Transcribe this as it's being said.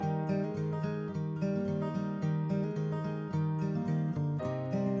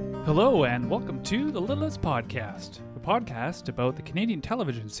Hello and welcome to The Littlest Podcast, a podcast about the Canadian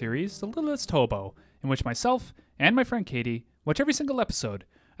television series The Littlest Hobo, in which myself and my friend Katie watch every single episode,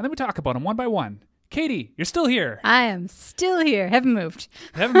 and then we talk about them one by one. Katie, you're still here. I am still here. Haven't moved.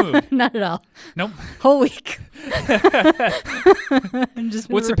 Haven't moved. Not at all. Nope. Whole week.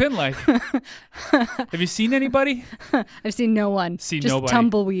 What's the pin like? Have you seen anybody? I've seen no one. Seen just nobody.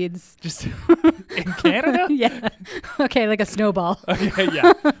 Tumbleweeds. Just in Canada? Yeah. Okay, like a snowball. Okay,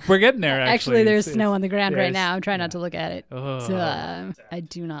 yeah. We're getting there, actually. Actually, there's snow on the ground right there's- now. I'm trying not to look at it. Oh. So, I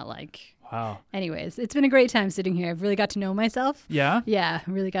do not like. Wow. Anyways, it's been a great time sitting here. I've really got to know myself. Yeah? Yeah,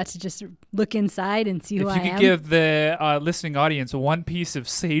 I really got to just look inside and see who I If you am. could give the listening audience one piece of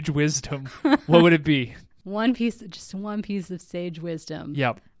sage wisdom, what would it be? Just one piece of sage wisdom.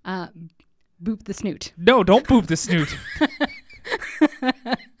 Yep. Boop the snoot. No, don't boop the snoot.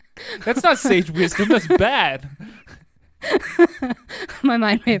 That's not sage wisdom. That's bad. My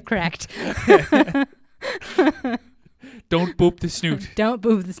mind may have cracked. Don't boop the snoot. Don't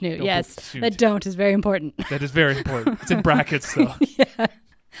boop the snoot. Don't Yes, boop the snoot. that don't is very important. That is very important. It's in brackets, though. Yeah.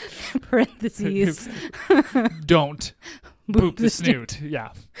 Parentheses. Don't boop the snoot.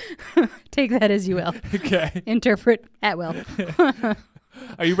 Yeah. Take that as you will. Okay. Interpret at will.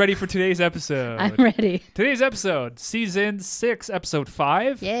 Are you ready for today's episode? I'm ready. Today's episode, Season 6, Episode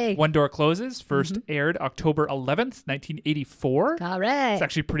 5. Yay. One Door Closes. First aired October 11th, 1984. All right. It's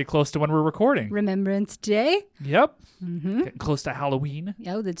actually pretty close to when we're recording. Remembrance Day. Yep. Getting close to Halloween.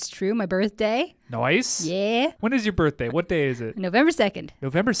 Oh, that's true. My birthday. Nice. Yeah. When is your birthday? What day is it? November 2nd.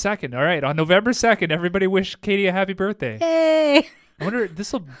 November 2nd. All right. On November 2nd, everybody wish Katie a happy birthday. Hey. I wonder,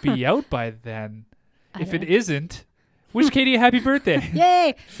 this will be out by then. If it don't- isn't, wish Katie a happy birthday.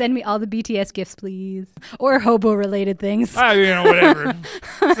 Yay. Send me all the BTS gifts, please. Or Hobo related things. Whatever.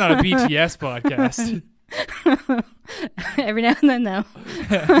 It's not a BTS podcast. Every now and then,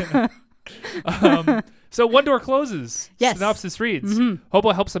 though. So One Door Closes. Yes. Synopsis reads,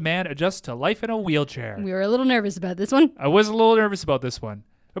 Hobo helps a man adjust to life in a wheelchair. We were a little nervous about this one. I was a little nervous about this one.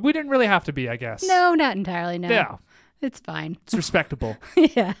 But we didn't really have to be, I guess. No, not entirely. No. Yeah. It's fine. It's respectable.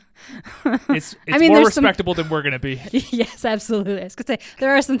 Yeah. It's I mean, more there's some- respectable than we're going to be. Yes, absolutely. I was going to say,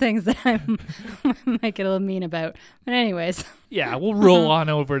 there are some things that I might get a little mean about. But anyways. Yeah, we'll roll on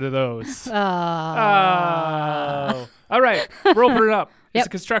over to those. Oh. All right, we're opening it up. It's Yep. a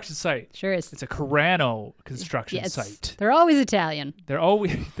construction site. Sure is. It's a Carano construction Yes. site. They're always Italian. They are.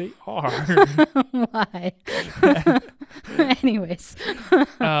 Why? Anyways.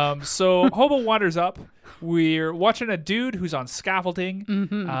 So Hobo wanders up. We're watching a dude who's on scaffolding,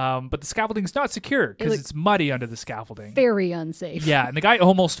 but the scaffolding's not secure because it's muddy under the scaffolding. Very unsafe. Yeah, and the guy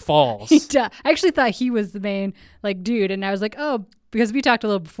almost falls. I actually thought he was the main dude, and I was like, oh, because we talked a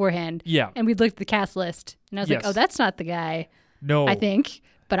little beforehand. Yeah. And we'd looked at the cast list, and I was like, Yes. oh, that's not the guy, No. I think.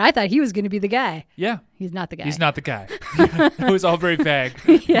 But I thought he was going to be the guy. Yeah. He's not the guy. He's not the guy. It was all very vague.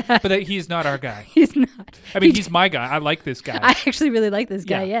 Yeah. But he's not our guy. He's not. I mean, he's my guy. I like this guy. I actually really like this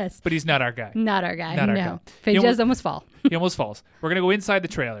guy, Yeah, yes. But he's not our guy. Not our guy. Not our no. guy. But he You know- does almost fall. He almost falls. We're going to go inside the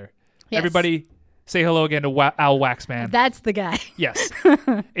trailer. Yes. Everybody say hello again to Al Waxman. That's the guy. Yes.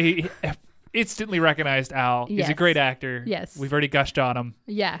 He instantly recognized Al. He's a Yes. great actor. Yes. We've already gushed on him.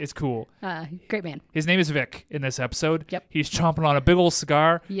 Yeah. It's cool. Great man. His name is Vic in this episode. Yep. He's chomping on a big old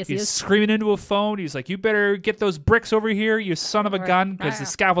cigar. Yes, he He's is. screaming into a phone. He's like, you better get those bricks over here, you son of a Right. gun, because the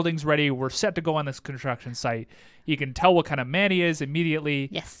scaffolding's ready. We're set to go on this construction site. You can tell what kind of man he is immediately.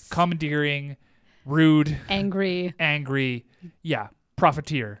 Yes. Commandeering, rude, Angry. angry. Yeah.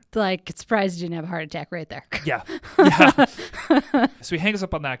 Profiteer. Surprised he didn't have a heart attack right there. Yeah. Yeah. So he hangs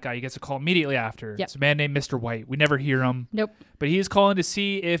up on that guy. He gets a call immediately after. Yep. It's a man named Mr. White. We never hear him. Nope. But he is calling to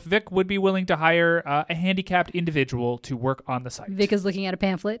see if Vic would be willing to hire a handicapped individual to work on the site. Vic is looking at a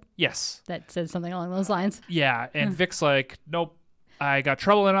pamphlet Yes. that says something along those lines. Yeah. And Vic's like, nope. I got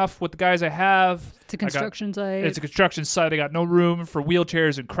trouble enough with the guys I have. It's a construction site. It's a construction site. I got no room for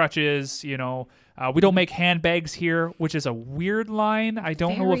wheelchairs and crutches. You know, we don't make handbags here, which is a weird line. I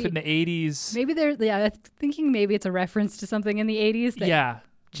don't know if Very- in the 80s. Maybe I'm thinking maybe it's a reference to something in the 80s that Yeah.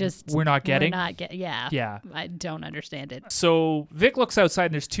 just We're not getting. Yeah. Yeah. I don't understand it. So Vic looks outside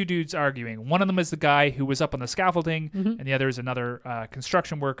and there's two dudes arguing. One of them is the guy who was up on the scaffolding, Mm-hmm. and the other is another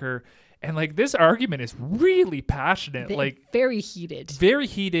construction worker. And this argument is really passionate, Very heated. very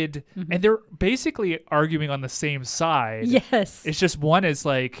heated, Mm-hmm. and they're basically arguing on the same side. Yes. It's just one is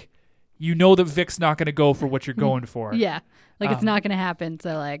like, you know that Vic's not going to go for what you're going for. Yeah. It's not going to happen.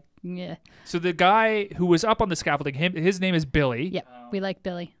 So yeah. So the guy who was up on the scaffolding, his name is Billy. Yeah. We like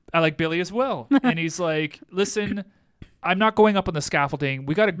Billy. I like Billy as well. And he's like, listen, I'm not going up on the scaffolding.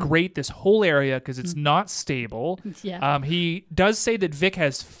 We got to grate this whole area because it's not stable. Yeah. He does say that Vic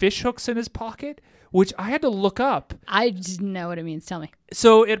has fish hooks in his pocket, which I had to look up. I didn't know what it means. Tell me.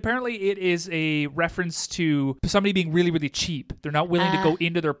 So apparently it is a reference to somebody being really, really cheap. They're not willing to go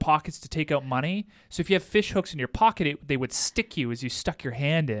into their pockets to take out money. So if you have fish hooks in your pocket, they would stick you as you stuck your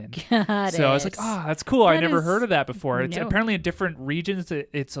hand in. Got so it. I was like, that's cool. I never is- heard of that before. It's No. apparently in different regions.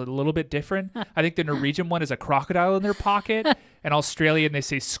 It's a little bit different. I think the Norwegian one is a crocodile in their pocket. And Australian, they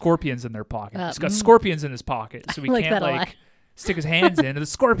say scorpions in their pocket. He's got scorpions in his pocket. So he like can't that a lot. stick his hands in and the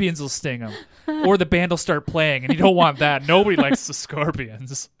scorpions will sting him. Or the band will start playing and you don't want that. Nobody likes the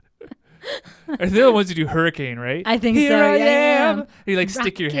scorpions. They're the ones who do Hurricane, right? I think Here so. I Yeah. am. You like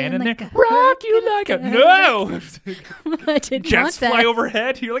stick your Rock hand you in there. like a Rock you like a... No! I didn't Jets want that. fly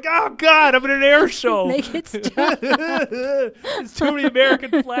overhead. You're like, oh God, I'm in an air show. Make it stop. There's too many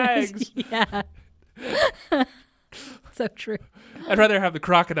American flags. Yeah. So true. I'd rather have the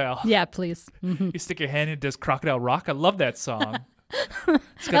crocodile. Yeah, please. You stick your hand in, it does Crocodile Rock. I love that song.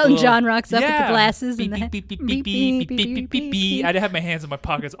 Elton John rocks up with the glasses beep, and beep, the beep, beep, beep, beep, beep, beep, beep. I'd have my hands in my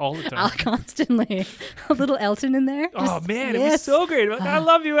pockets all the time. constantly. A little Elton in there. Oh man, it was yes. so great. I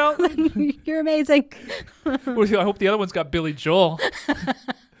love you, Elton. You're amazing. I hope the other one's got Billy Joel.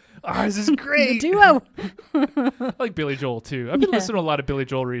 Oh, this is great. Duo. I like Billy Joel too. I've been listening to a lot of Billy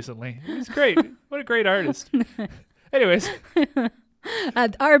Joel recently. He's great. What a great artist. Anyways.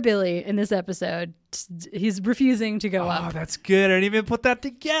 Our Billy in this episode, he's refusing to go up. Oh, that's good. I didn't even put that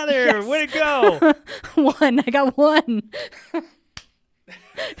together. Yes. Way to go. One. I got one.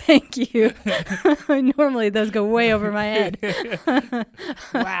 Thank you. Normally those go way over my head.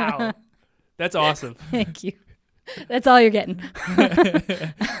 Wow. That's awesome. Thank you. That's all you're getting.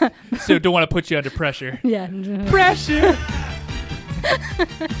 So don't want to put you under pressure. Yeah. Pressure.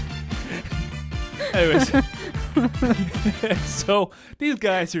 Anyways. So these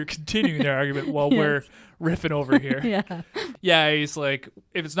guys are continuing their argument while we're riffing over here. Yeah. Yeah, he's like,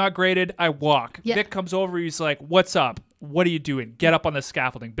 if it's not graded, I walk. Yeah. Vic comes over, he's like, what's up? What are you doing? Get up on the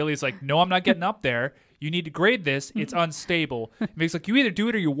scaffolding. Billy's like, no, I'm not getting up there. You need to grade this. It's unstable. And Vic's like, you either do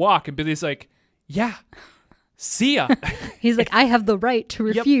it or you walk. And Billy's like, yeah, see ya. He's like, I have the right to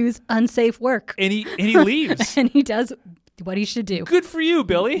refuse unsafe work. And he leaves. And he does what he should do. Good for you,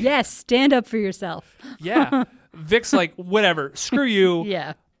 Billy. Yes, stand up for yourself. Yeah. Vic's like, whatever, screw you.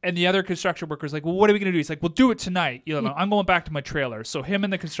 Yeah. And the other construction worker's like, well, what are we going to do? He's like, we'll do it tonight. You know, I'm going back to my trailer. So him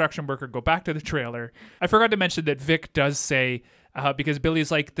and the construction worker go back to the trailer. I forgot to mention that Vic does say, because Billy's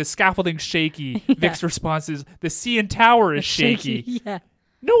like, the scaffolding's shaky. Yeah. Vic's response is, the CN Tower is shaky. Yeah.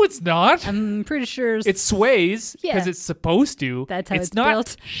 No, it's not. I'm pretty sure It sways because Yeah. it's supposed to. That's how it's not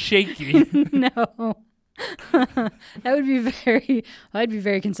built. shaky. No. That would be very, I'd be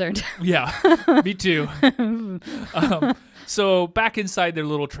very concerned. Yeah, me too. So back inside their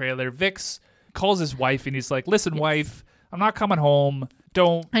little trailer, Vix calls his wife and he's like, listen, wife, I'm not coming home.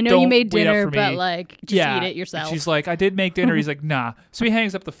 I know you made wait up dinner, for me." but like, just eat it yourself. And she's like, I did make dinner. He's like, nah. So he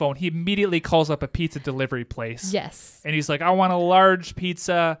hangs up the phone. He immediately calls up a pizza delivery place. Yes. And he's like, I want a large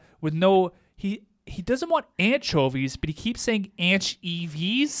pizza with no... He doesn't want anchovies, but he keeps saying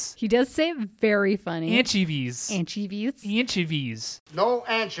anchovies. He does say it very funny. Anchovies. Anchovies. Anchovies. No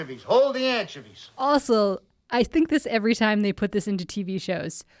anchovies. Hold the anchovies. Also, I think this every time they put this into TV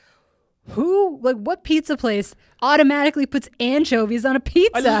shows. What pizza place automatically puts anchovies on a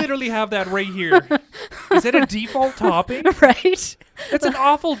pizza? I literally have that right here. Is it a default topping? Right? It's an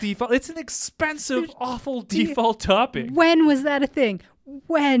awful default. It's an expensive, awful default topping. When was that a thing?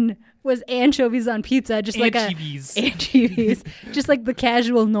 When was anchovies on pizza just like Anchovies. anchovies, just like the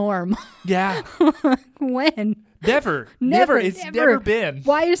casual norm? Yeah. When? Never. It's never been.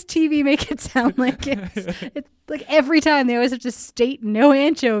 Why does TV make it sound like it's like every time they always have to state no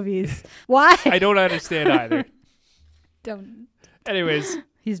anchovies? Why? I don't understand either. Don't. Anyways,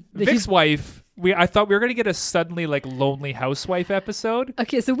 He's Vic's wife. I thought we were gonna get a suddenly like lonely housewife episode.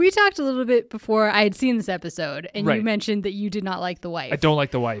 Okay, so we talked a little bit before I had seen this episode, and Right. you mentioned that you did not like the wife. I don't like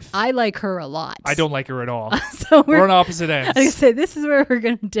the wife. I like her a lot. I don't like her at all. So We're on opposite I was ends. gonna say this is where we're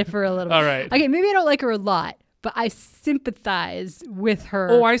gonna differ a little. All bit. right. Okay, maybe I don't like her a lot, but I sympathize with her.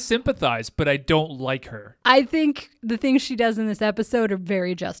 Oh, I sympathize, but I don't like her. I think the things she does in this episode are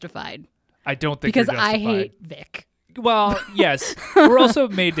very justified I don't think because they're I justified. hate Vic. Well, yes, we're also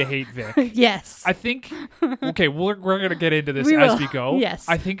made to hate Vic. Yes. I think. Okay, we're gonna get into this We as will. we go. Yes.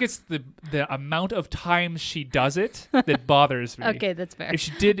 I think it's the amount of times she does it that bothers me. Okay, that's fair. If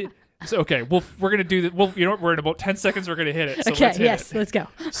she did So, okay, we're going to do that. Well, you know what? We're in about 10 seconds. We're going to hit it. So Okay, let's hit yes, it. let's go.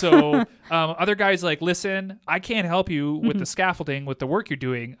 So other guys like, listen, I can't help you with the scaffolding, with the work you're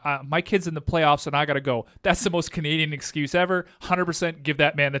doing. My kid's in the playoffs and I got to go. That's the most Canadian excuse ever. 100% give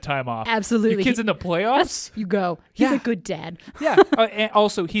that man the time off. Absolutely. Your kid's in the playoffs? You go. He's Yeah. a good dad. Yeah. And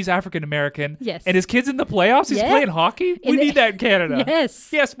also, he's African-American. Yes. And his kid's in the playoffs? He's Yeah. playing hockey? We need that in Canada. Yes.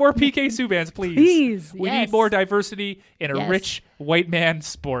 Yes, more PK Subans, please. Please, We yes. need more diversity in a Yes. rich white man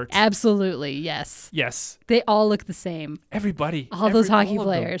sport. Absolutely, yes. Yes. They all look the same. Everybody. All those hockey all of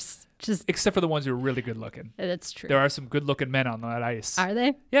them. players. Just Except for the ones who are really good looking. that's true. There are some good looking men on that ice. Are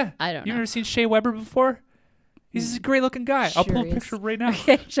they? Yeah. I don't You've know. never seen Shea Weber before? He's a great looking guy. I'll Sure pull a is. picture right now.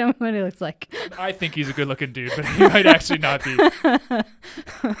 Okay, show me what he looks like. I think he's a good looking dude, but he might actually not be.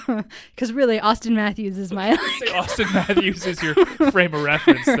 Because really, Austin Matthews is my Say Austin Matthews is your frame of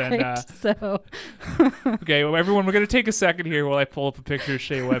reference then. right, so Okay, well, everyone, we're going to take a second here while I pull up a picture of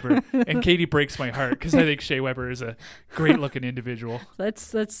Shea Weber. And Katie breaks my heart because I think Shea Weber is a great looking individual.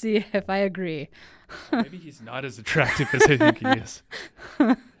 let's see if I agree. Maybe he's not as attractive as I think he is.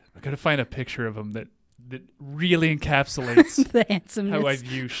 I've got to find a picture of him that really encapsulates The handsomeness. how I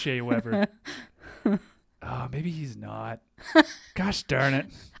view Shea Weber. Oh, maybe he's not. Gosh darn it.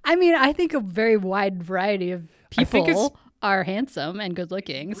 I mean, I think a very wide variety of I think it's- people are handsome and good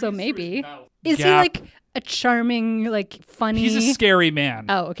looking. So maybe is he Gap. like a charming, like funny? He's a scary man.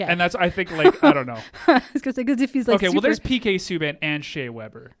 Oh, okay. And that's, I think, like, I don't know. I was gonna say because if he's like Okay, well, super- there's PK Subban and Shea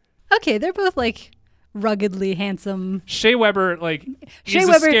Weber. okay, they're both like ruggedly handsome. Shea Weber, like, Shea he's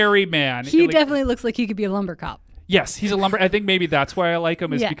Weber, a scary man. He Like, definitely looks like he could be a lumber cop. Yes, he's a lumber. I think maybe that's why I like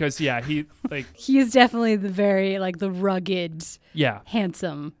him is Yeah. because, he, like, He is definitely the very like the rugged, yeah.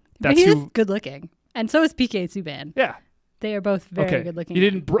 handsome. That's but he who- is good looking, and so is PK Subban. Yeah. They are both very Okay. good looking. You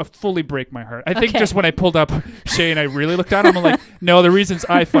didn't fully break my heart. I think Okay. just when I pulled up Shea and I really looked at him, I'm like, no, the reasons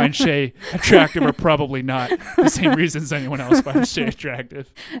I find Shea attractive are probably not the same reasons anyone else finds Shea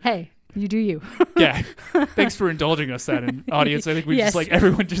attractive. Hey, you do you. Yeah. Thanks for indulging us that in audience. I think we Yes. just like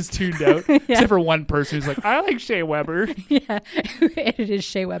everyone just tuned out. Except for one person who's like, I like Shea Weber. Yeah, it is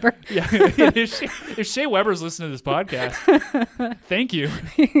Shea Weber. Yeah. if Shea Weber's listening to this podcast, thank you.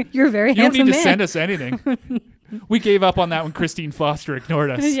 You're a very You don't handsome need to man. send us anything. We gave up on that when Christine Foster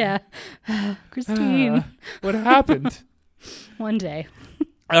ignored us. Yeah, Christine. What happened? One day.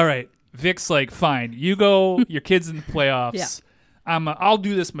 All right. Vic's like, fine. You go. Your kid's in the playoffs. I'll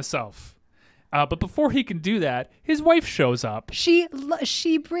do this myself. But before he can do that, his wife shows up. She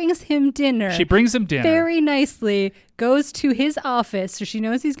brings him dinner. She brings him dinner. very nicely, goes to his office, so she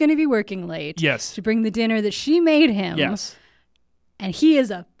knows he's going to be working late. Yes. To bring the dinner that she made him. Yes. And he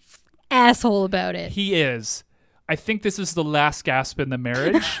is a asshole about it. He is. I think this is the last gasp in the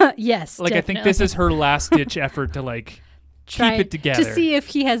marriage. Yes. Like, I think this is her last ditch effort to, like, Try keep it together. to see if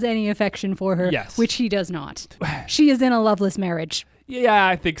he has any affection for her. Yes. Which he does not. She is in a loveless marriage. Yeah,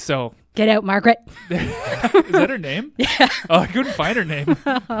 I think so. Get out, Margaret. Is that her name? Yeah. Oh, I couldn't find her name.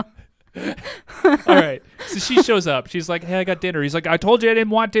 All right. So she shows up. She's like, hey, I got dinner. He's like, I told you I didn't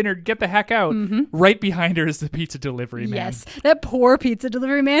want dinner. Get the heck out. Right behind her is the pizza delivery man. Yes. That poor pizza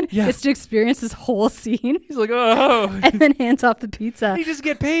delivery man Yeah. gets to experience this whole scene He's like, oh. and then hands off the pizza. He just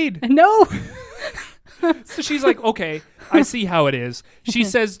get paid. No. So she's like, okay, I see how it is. She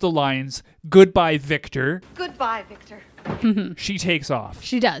says the lines, goodbye, Victor. Goodbye, Victor. She takes off.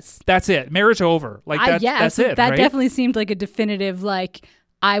 She does. That's it. Marriage over. Like, that's so it, that right? definitely seemed like a definitive, like,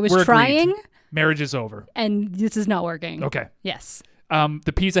 I was We're trying agreed. Marriage is over. and this is not working. Okay. Yes.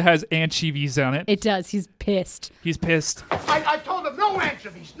 The pizza has anchovies on it. It does. He's pissed. He's pissed. I told him no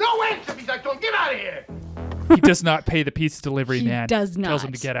anchovies. No anchovies. I told him, get out of here. He does not pay the pizza delivery He man. does Tells him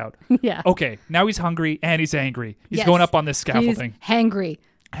not. to get out. Yeah. Okay, now he's hungry and he's angry. He's Yes. going up on this scaffolding. He's hangry.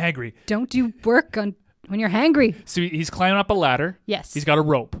 Hangry. Don't do work when you're hangry. So he's climbing up a ladder. Yes. He's got a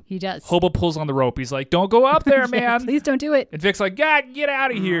rope. He does. Hobo pulls on the rope. He's like, don't go up there, Yeah, man. please don't do it. And Vic's like, God, get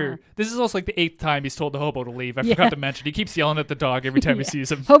out of here. This is also like the 8th time he's told the hobo to leave. I Yeah. forgot to mention. He keeps yelling at the dog every time he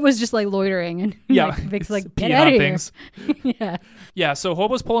sees him. Hope was just like loitering and Yeah. like, Vic's like, get Peeing out on of things. here. Yeah. Yeah, so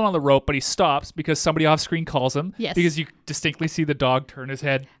Hobo's pulling on the rope, but he stops because somebody off screen calls him. Yes. Because you distinctly see the dog turn his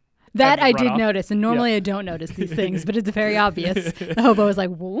head. That and I run did off. notice. And normally I don't notice these things, but it's very obvious. The hobo is like,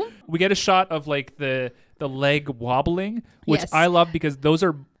 whoa. We get a shot of like the leg wobbling, which Yes. I love because those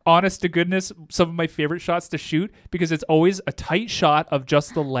are honest to goodness, some of my favorite shots to shoot because it's always a tight shot of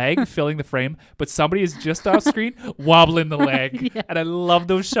just the leg filling the frame, but somebody is just off screen wobbling the leg. Yeah. And I love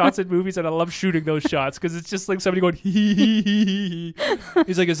those shots in movies, and I love shooting those shots because it's just like somebody going, hee hee hee hee.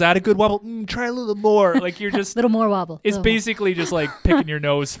 He's like, is that a good wobble? Try a little more. Like you're just... little more wobble. It's basically just like picking your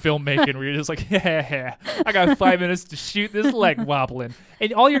nose filmmaking where you're just like, yeah, I got 5 minutes to shoot this leg wobbling.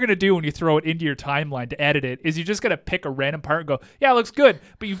 And all you're going to do when you throw it into your timeline to edit it is you're just going to pick a random part and go, yeah, it looks good.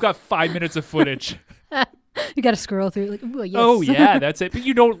 But you've got 5 minutes of footage. You got to scroll through like, ooh, yes. Oh, yeah, that's it. But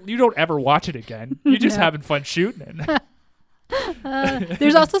you don't ever watch it again. You're just having fun shooting it.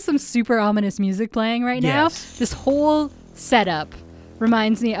 There's also some super ominous music playing right now. Yes. This whole setup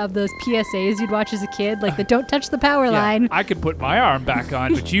reminds me of those PSAs you'd watch as a kid, like the don't touch the power line. I could put my arm back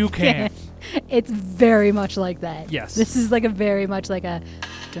on, but you can't. It's very much like that. Yes. This is like a very much like a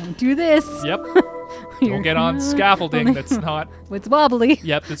don't do this. Yep. Don't get on scaffolding that's not... It's wobbly.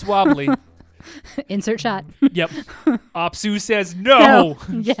 Yep, it's wobbly. Insert shot. Yep. Opsu says no.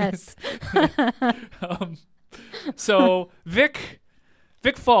 Yes. So Vic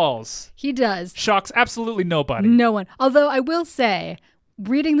falls. He does. Shocks absolutely nobody. No one. Although I will say,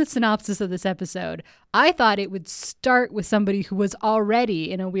 reading the synopsis of this episode, I thought it would start with somebody who was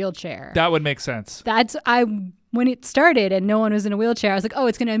already in a wheelchair. That would make sense. When it started and no one was in a wheelchair, I was like, oh,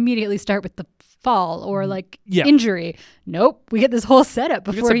 it's going to immediately start with the fall or like Yeah. injury. Nope. We get this whole setup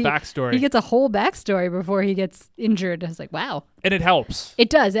before He gets a backstory. He gets a whole backstory before he gets injured. I was like, wow. And it helps. It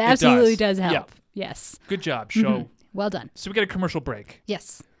does. It absolutely does help. Yeah. Yes. Good job, show. Well done. So we get a commercial break.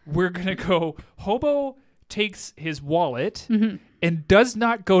 Yes. We're going to go. Hobo takes his wallet and does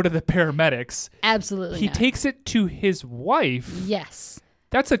not go to the paramedics. Absolutely He not. takes it to his wife. Yes.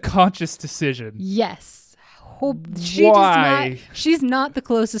 That's a conscious decision. Yes. Why? She's not the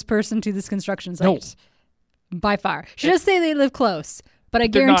closest person to this construction site. No. By far. She does say they live close, but I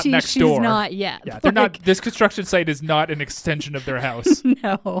They're not guarantee next she's door. not yet. Yeah, they're not. This construction site is not an extension of their house.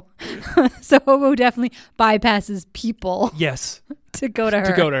 No. So Hobo definitely bypasses people Yes, to go to her.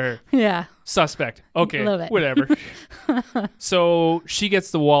 to go to her. Yeah. Suspect. Okay, Love it. whatever. So she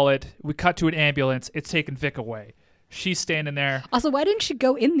gets the wallet. We cut to an ambulance. It's taking Vic away. She's standing there. Also, why didn't she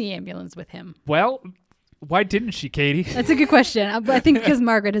go in the ambulance with him? Well, why didn't she, Katie? That's a good question. I think because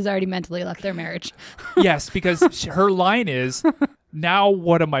Margaret has already mentally left their marriage. Yes, because her line is, now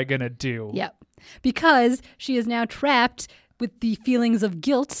what am I going to do? Yep. Because she is now trapped with the feelings of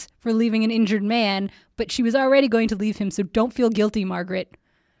guilt for leaving an injured man, but she was already going to leave him, so don't feel guilty, Margaret.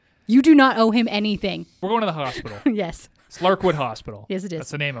 You do not owe him anything. We're going to the hospital. Yes. It's Larkwood Hospital. Yes, it is.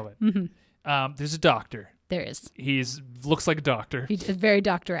 That's the name of it. There's a doctor. There is. He's looks like a doctor. He's very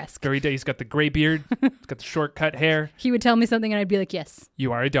doctor-esque. He's got the gray beard. He's got the short cut hair. He would tell me something and I'd be like, yes,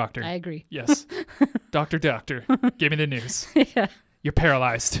 You are a doctor. I agree. Yes. Doctor, give me the news. Yeah. You're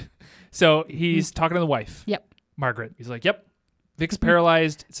paralyzed. So he's talking to the wife, Yep. Margaret. He's like, yep, Vic's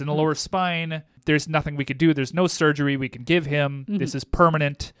paralyzed. It's in the lower spine. There's nothing we could do. There's no surgery we can give him. This is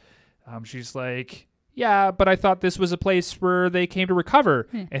permanent. She's like, yeah, but I thought this was a place where they came to recover.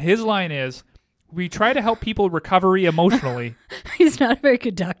 And his line is, we try to help people recovery emotionally. He's not a very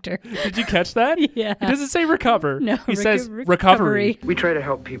good doctor. Did you catch that? Yeah. He doesn't say recover. No. He says recovery. We try to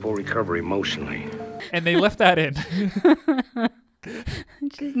help people recover emotionally. And they left that in.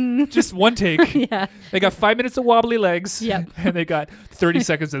 Just one take. Yeah. They got 5 minutes of wobbly legs. Yep. And they got 30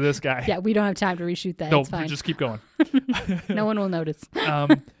 seconds of this guy. Yeah, we don't have time to reshoot that. No, It's fine. just keep going. No one will notice.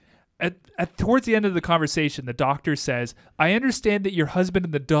 Towards the end of the conversation, the doctor says, I understand that your husband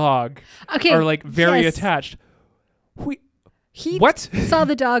and the dog Okay. are like very yes. attached. He What? saw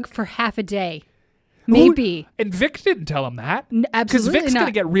the dog for half a day. Maybe. And Vic didn't tell him that. Because Absolutely Vic's not.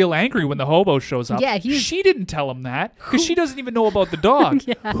 going to get real angry when the hobo shows up. Yeah, she didn't tell him that because she doesn't even know about the dog.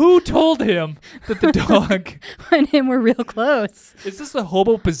 Yeah. Who told him that the dog... and him were real close. Is this the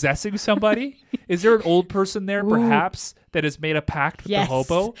hobo possessing somebody? Is there an old person there, perhaps, that has made a pact with Yes. the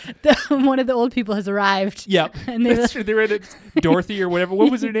hobo? One of the old people has arrived. Yep. And they- That's true. They're in a Dorothy or whatever.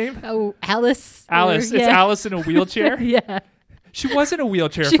 What was her name? Oh, Alice. Alice. Or- It's yeah. Alice in a wheelchair. Yeah. She was in a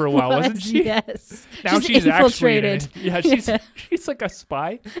wheelchair for a while, wasn't she? Yes. Now she's actually in infiltrated. it. Yeah, she's like a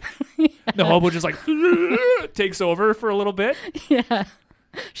spy. The hobo just like takes over for a little bit. Yeah.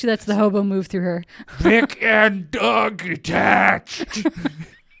 She lets the hobo move through her. Vic and dog attached.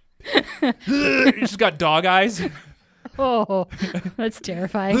 She's got dog eyes. Oh, that's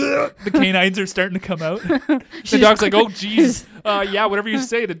terrifying. The canines are starting to come out. The dog's like, oh, geez. Yeah, whatever you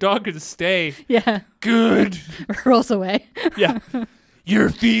say, the dog can stay. Yeah. Good. Rolls away. Yeah. Your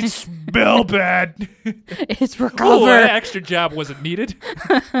feet smell bad. It's Oh, recover. that extra jab wasn't needed.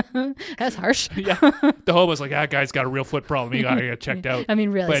 That's harsh. Yeah. The hobo's like, that guy's got a real foot problem. He got to get checked out. I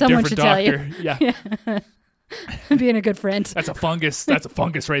mean, really, by a someone different should tell you. Yeah. Being a good friend. That's a fungus. That's a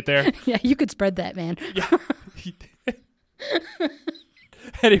fungus right there. Yeah, you could spread that, man. Yeah.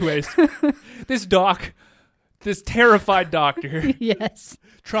 Anyways, this terrified doctor, Yes.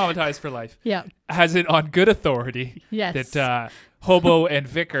 traumatized for life, Yeah. has it on good authority Yes. that Hobo and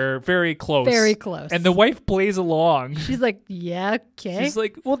Vic are very close. Very close. And the wife plays along. She's like, yeah, okay. She's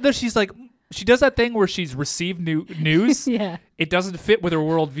like, well, no, she's like, she does that thing where she's received news. Yeah. It doesn't fit with her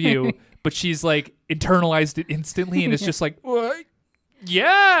worldview, but she's like internalized it instantly, and it's just like, what?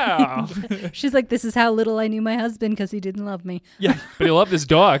 Yeah. She's like, this is how little I knew my husband because he didn't love me. Yeah, but he loved his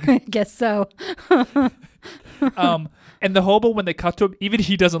dog. Guess so. And the hobo, when they cut to him, even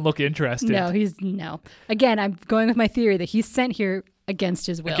he doesn't look interested. No. Again, I'm going with my theory that he's sent here against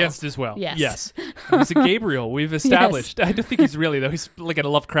his will. Against his will. Yes. He's a Gabriel. We've established. I don't think he's really, though. He's like a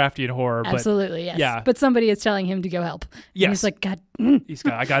Lovecraftian horror. Absolutely, yes. Yeah. But somebody is telling him to go help. And Yes. he's like, God,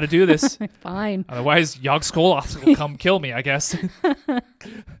 I got to do this. fine. Otherwise, Yog Skoloth will come kill me, I guess.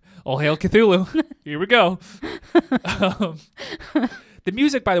 All hail Cthulhu. Here we go. The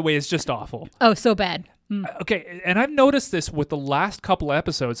music, by the way, is just awful. Oh, so bad. Okay, and I've noticed this with the last couple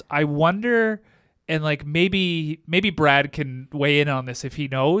episodes. I wonder, and like maybe Brad can weigh in on this if he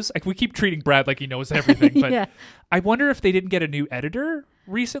knows. Like we keep treating Brad like he knows everything, but Yeah. I wonder if they didn't get a new editor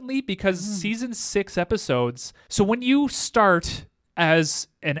recently because season 6 episodes. So when you start as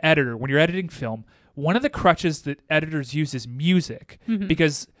an editor, when you're editing film, one of the crutches that editors use is music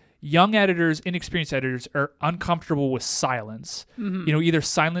because young editors, inexperienced editors are uncomfortable with silence. You know, either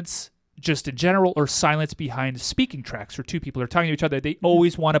silence just in general or silence behind speaking tracks where two people are talking to each other. They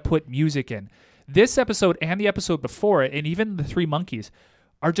always want to put music in. This episode and the episode before it, and even the Three Monkeys,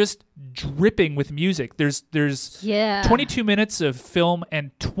 are just dripping with music. There's 22 minutes of film and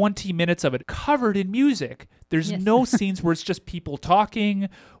 20 minutes of it covered in music. There's no scenes where it's just people talking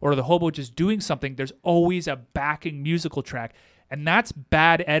or the hobo just doing something. There's always a backing musical track, and that's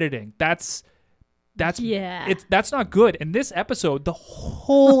bad editing. That's not good. And this episode, the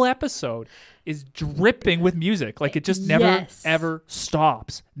whole episode is dripping with music. Like it just never ever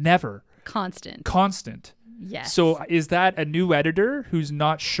stops. Never. Constant. Yes. So is that a new editor who's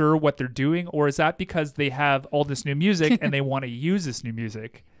not sure what they're doing, or is that because they have all this new music and they want to use this new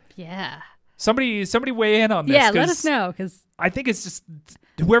music? Yeah. Somebody weigh in on this. Yeah, let us know, because I think it's just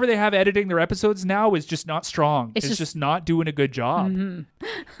whoever they have editing their episodes now is just not strong. It's just not doing a good job.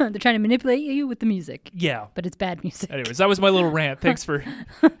 they're trying to manipulate you with the music. Yeah. But it's bad music. Anyways, that was my little rant. Thanks for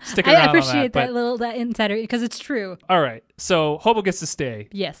sticking around I appreciate on that. that insider, because it's true. All right. So Hobo gets to stay.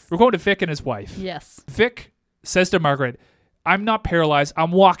 Yes. We're going to Vic and his wife. Yes. Vic says to Margaret, I'm not paralyzed.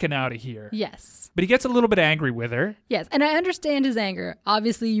 I'm walking out of here. Yes. But he gets a little bit angry with her. Yes. And I understand his anger.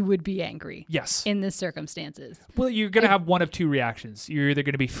 Obviously, you would be angry. Yes. In this circumstances. Well, you're going to have one of two reactions. You're either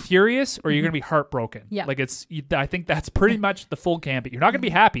going to be furious or you're going to be heartbroken. Yeah. Like I think that's pretty much the full gambit. You're not going to be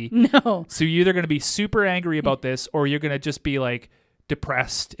happy. No. So you're either going to be super angry about this or you're going to just be like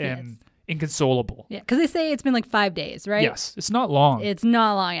depressed and inconsolable. Yeah. Because they say it's been like 5 days, right? Yes. It's not long. It's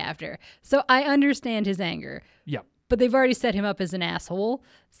not long after. So I understand his anger. Yeah. But they've already set him up as an asshole.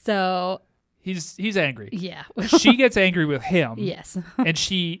 So He's angry. yeah. She gets angry with him. Yes. And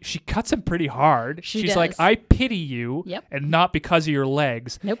she cuts him pretty hard. She's She's like, I pity you, and not because of your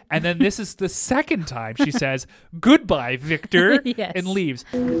legs. Nope. And then this is the second time she says, goodbye, Victor, Yes. and leaves.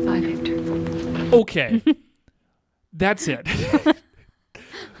 Goodbye, Victor. Okay. That's it.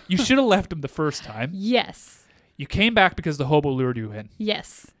 You should have left him the first time. Yes. You came back because the hobo lured you in.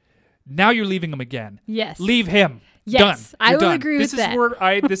 Yes. Now you're leaving him again. Yes. Leave him. Yes, Done. I You're will done. agree with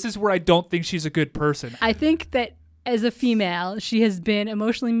that. This is where I don't think she's a good person. I think that as a female, she has been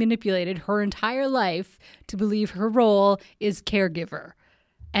emotionally manipulated her entire life to believe her role is caregiver.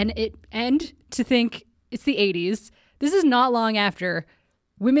 And to think it's the 80s. This is not long after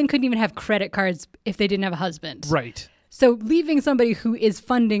women couldn't even have credit cards if they didn't have a husband. Right. So leaving somebody who is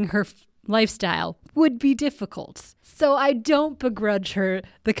funding her lifestyle would be difficult. So I don't begrudge her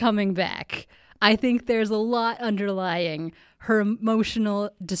the coming back. I think there's a lot underlying her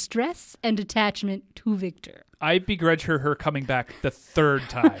emotional distress and attachment to Victor. I begrudge her coming back the third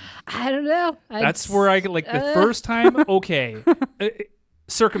time. I don't know. That's where I get, like, the first time, okay.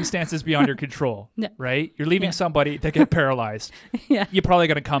 Circumstances beyond your control, right? You're leaving somebody that get paralyzed. Yeah. You're probably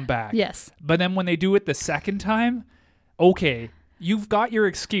going to come back. Yes. But then when they do it the second time, okay, you've got your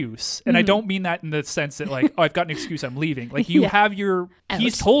excuse. And I don't mean that in the sense that, like, oh, I've got an excuse, I'm leaving. Like, you have your,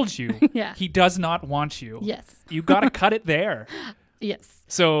 he's told you Yeah. he does not want you. Yes. You got to cut it there. Yes.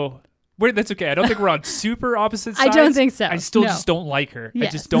 So that's okay. I don't think we're on super opposite sides. I don't think so. I still No. just don't like her. Yes.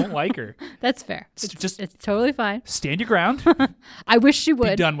 I just don't like her. That's fair. It's It's totally fine. stand your ground. I wish she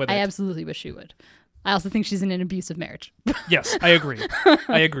would. done with I it. absolutely wish she would. I also think she's in an abusive marriage. Yes, I agree.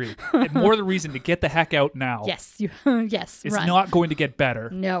 And more the reason to get the heck out now. Yes. Yes. It's run. not going to get better.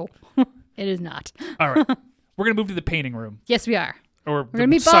 No, it is not. All right. We're going to move to the painting room. Yes, we are. Or gonna the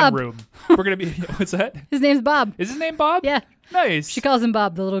meet sun Bob. room. We're going to be... What's that? His name's Bob. Is his name Bob? Yeah. Nice. She calls him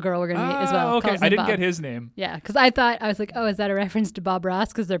Bob, the little girl we're going to meet as well. Okay. Calls I him didn't Bob. get his name. Yeah, because I was like, oh, is that a reference to Bob Ross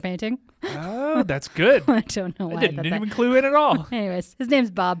because they're painting? Oh, that's good. I don't know why. I I didn't thought that. even clue in at all. Anyways, his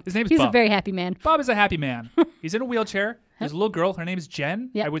name's Bob. His name's He's a Bob. very happy man. Bob is a happy man. He's in a wheelchair. There's a little girl. Her name is Jen.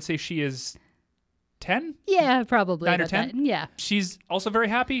 Yeah. I would say she is 10? Yeah, probably. 9 or about 10? that. Yeah. She's also very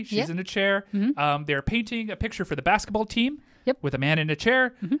happy. She's Yeah. in a chair. They're painting a picture for the basketball team. Yep. With a man in a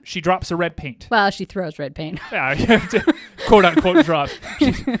chair. She drops a red paint. Well, she throws red paint. Yeah, quote unquote drop.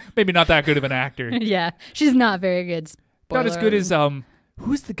 She's maybe not that good of an actor. Yeah, she's not very good. Not as Spoiler good as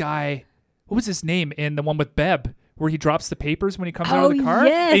who's the guy? What was his name in the one with Beb, where he drops the papers when he comes out of the car?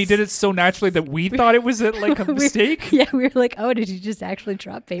 yes. And he did it so naturally that we thought it was like a mistake. Yeah, we were like, oh, did you just actually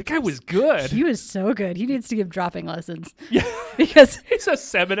drop paper? That guy was good. He was so good. He needs to give dropping lessons. Yeah. Because It's a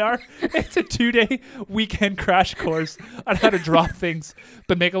seminar. It's a 2-day weekend crash course on how to drop things,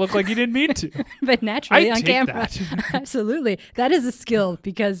 but make it look like you didn't mean to. but naturally I'd on take camera. that. Absolutely. That is a skill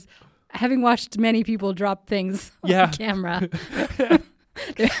because having watched many people drop things Yeah. on camera,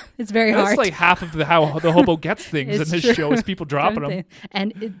 it's very That's hard. like half of how the hobo gets things in It's this true. show is people dropping them.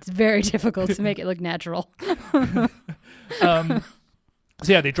 And it's very difficult to make it look natural.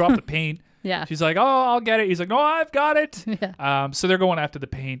 So yeah, they drop the paint. Yeah. She's like, "Oh, I'll get it." He's like, "No, I've got it." Yeah. So they're going after the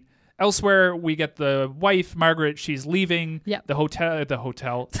paint. Elsewhere, we get the wife, Margaret. She's leaving Yep. the hotel. The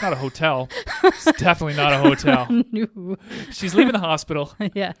hotel. It's not a hotel. It's definitely not a hotel. No. She's leaving the hospital.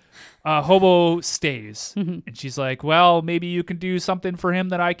 Yeah. Hobo stays. Mm-hmm. And she's like, well, maybe you can do something for him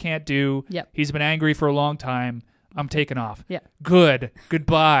that I can't do. Yep. He's been angry for a long time. I'm taking off. Yeah. Good.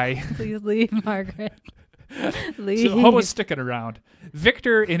 Goodbye. Please leave, Margaret. Leave. So Hobo's sticking around.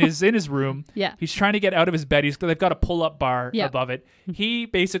 Victor in his room. Yeah. He's trying to get out of his bed. They've got a pull-up bar Yeah. above it. He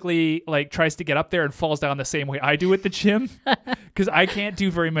basically like tries to get up there and falls down the same way I do at the gym because I can't do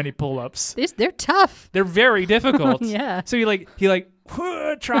very many pull-ups. They're tough. They're very difficult. Yeah. So he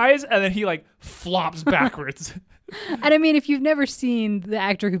tries and then he like flops backwards. And I mean, if you've never seen the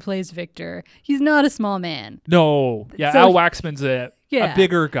actor who plays Victor, he's not a small man. No. Yeah, So- Al Waxman's a Yeah.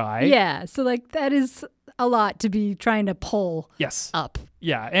 bigger guy. Yeah. So, like, that is a lot to be trying to pull Yes. up.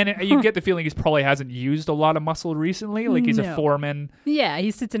 Yeah, and you get the feeling he probably hasn't used a lot of muscle recently. Like he's a No. foreman. Yeah. He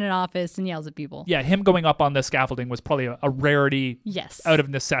sits in an office and yells at people. Yeah, him going up on the scaffolding was probably a rarity Yes. out of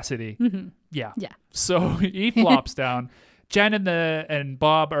necessity. Yeah. Yeah. So he flops down. Jen and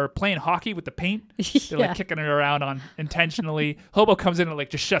Bob are playing hockey with the paint. They're Yeah. like kicking it around intentionally. Hobo comes in and like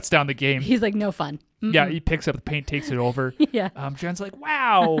just shuts down the game. He's like, no fun. Yeah, he picks up the paint, takes it over. Yeah. Jen's like,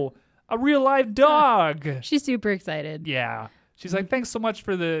 wow, a real live dog. She's super excited. Yeah. She's like, thanks so much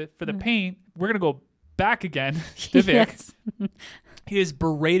for the paint. We're gonna go back again to Vic. Yes. He is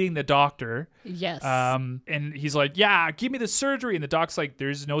berating the doctor. Yes. And he's like, yeah, give me the surgery. And the doc's like,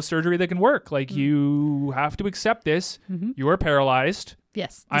 there's no surgery that can work. Like, you have to accept this. You are paralyzed.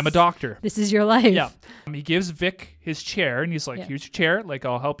 Yes. I'm a doctor. This is your life. Yeah. He gives Vic his chair and he's like, Yeah. here's your chair. Like,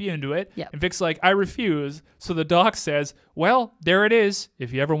 I'll help you into it. Yeah. And Vic's like, I refuse. So the doc says, well, there it is.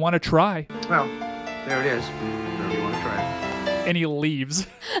 If you ever want to try. Well, there it is. Whatever you want to try. And he leaves.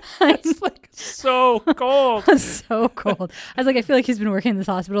 It's like so cold. So cold. I was like, I feel like he's been working in this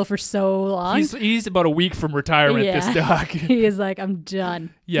hospital for so long. He's about a week from retirement, Yeah. this doc. He is like, I'm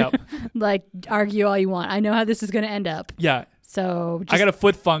done. Yep. Like, argue all you want. I know how this is going to end up. Yeah. So I got a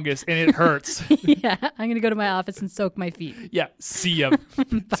foot fungus and it hurts. yeah, I'm going to go to my office and soak my feet. Yeah, see ya.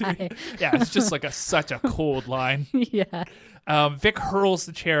 Bye. Yeah, it's just like such a cold line. Yeah. Vic hurls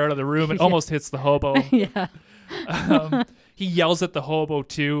the chair out of the room and almost hits the hobo. Yeah. He yells at the hobo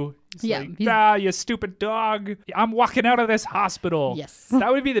too. He's Yeah, like, he's- you stupid dog. I'm walking out of this hospital. Yes.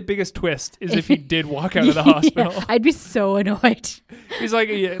 That would be the biggest twist is if he did walk out of the hospital. Yeah, I'd be so annoyed. He's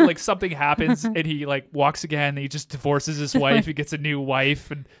like something happens and he like walks again and he just divorces his wife. He gets a new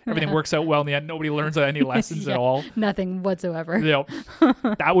wife and everything works out well in the end. Nobody learns any lessons Yeah, at all. Nothing whatsoever. Yep.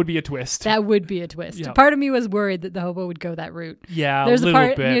 That would be a twist. That would be a twist. Yeah. Part of me was worried that the hobo would go that route. Yeah, There's a a little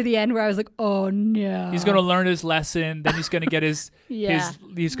part bit. near the end where I was like, oh no. He's gonna learn his lesson. Then he's gonna get Yeah.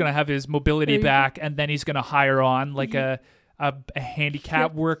 he's gonna have his mobility back, and then he's gonna hire on like a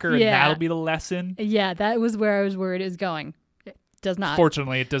handicap worker, and Yeah. that'll be the lesson. Yeah, that was where I was worried it was going. does not.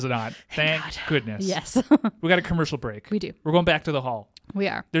 Fortunately, it does not. Thank goodness. Yes. We got a commercial break. We do. We're going back to the hall. We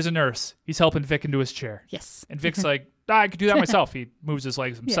are. There's a nurse. He's helping Vic into his chair. Yes. And Vic's like, I could do that myself. He moves his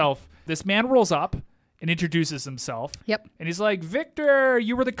legs himself. This man rolls up and introduces himself. Yep. And he's like, Victor,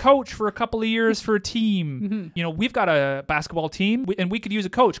 you were the coach for a couple of years for a team. You know, we've got a basketball team, and we could use a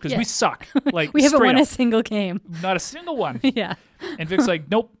coach because we suck. Like, we haven't won up. a single game. Not a single one. Yeah. And Vic's like,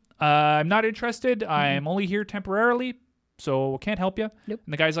 nope, I'm not interested. I'm only here temporarily, so can't help you. Nope.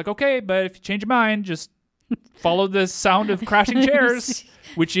 And the guy's like, okay, but if you change your mind, just follow the sound of crashing chairs,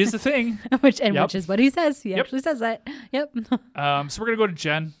 which is the thing. Which is what he says. He actually says that. Yep. So we're going to go to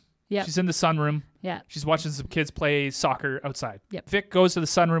Jen. Yep. She's in the sunroom. Yeah. She's watching some kids play soccer outside. Yep. Vic goes to the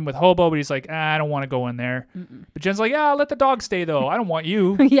sunroom with Hobo, but he's like, I don't want to go in there. But Jen's like, yeah, let the dog stay, though. I don't want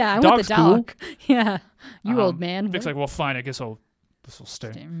you. Yeah, I want Dog's the dog. Cool. Yeah. You old man. Vic's like, well, fine. I guess this will stay.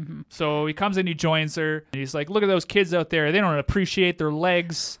 Mm-hmm. So he comes in, he joins her, and he's like, look at those kids out there. They don't appreciate their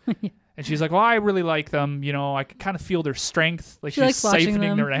legs. And she's like, well, I really like them. You know, I can kind of feel their strength. Like she's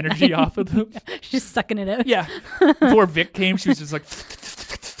siphoning their energy off of them. She's sucking it out. Yeah. Before Vic came, she was just like,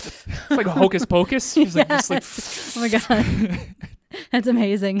 it's like a hocus pocus. She's like, just like, oh my God. That's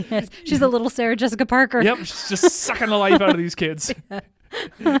amazing. Yes. She's a little Sarah Jessica Parker. Yep. She's just sucking the life out of these kids.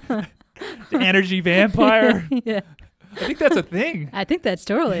 The energy vampire. Yeah. I think that's a thing. I think that's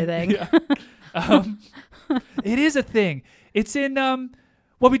totally a thing. Yeah. It is a thing. It's in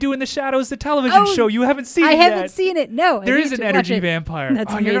What We Do in the Shadows, the television show. You haven't seen it yet. I haven't seen it. No. There is an energy vampire.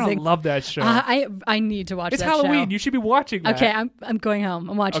 That's amazing. You're going to love that show. I need to watch it's that show. It's Halloween. You should be watching that. Okay, I'm going home.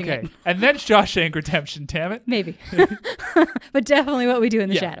 I'm watching it. And then Shawshank Redemption, damn it. Maybe. But definitely What We Do in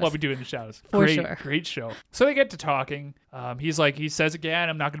the Shadows. What We Do in the Shadows. For sure. Great show. So they get to talking. He says again,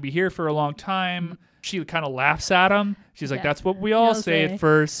 I'm not going to be here for a long time. She kind of laughs at him. She's like, that's what we all say at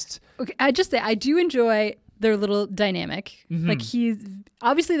first. Okay, I do enjoy their little dynamic. Like he's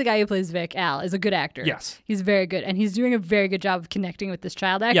obviously the guy who plays Vic, Al, is a good actor. Yes. He's very good. And he's doing a very good job of connecting with this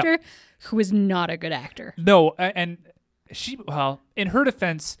child actor who is not a good actor. No, and in her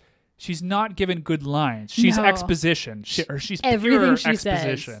defense, she's not given good lines. She's exposition. She's everything pure she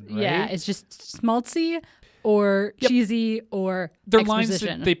exposition. Says. Right? Yeah, it's just schmaltzy or cheesy or they're exposition.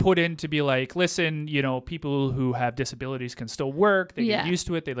 lines that they put in to be like, listen, you know, people who have disabilities can still work. They get used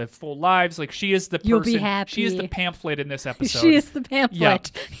to it. They live full lives. Like she is the person. You'll be happy. She is the pamphlet in this episode. She is the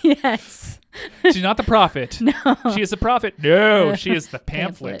pamphlet. Yeah. Yes. She's not the prophet. No. She is the prophet. No, she is the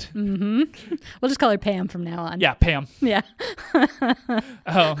pamphlet. Mm-hmm. We'll just call her Pam from now on. Yeah, Pam. Yeah.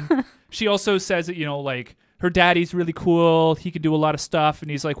 She also says that, you know, like, her daddy's really cool. He can do a lot of stuff. And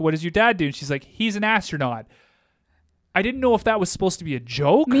he's like, what does your dad do? And she's like, he's an astronaut. I didn't know if that was supposed to be a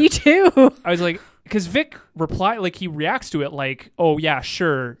joke. Me too. I was like, because Vic he reacts to it like, oh, yeah,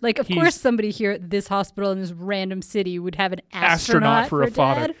 sure. Like, of course somebody here at this hospital in this random city would have an astronaut for a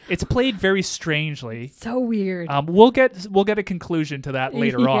father. Dad. It's played very strangely. So weird. We'll get a conclusion to that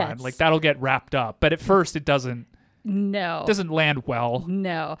later on. Like, that'll get wrapped up. But at first, it doesn't. No. It doesn't land well.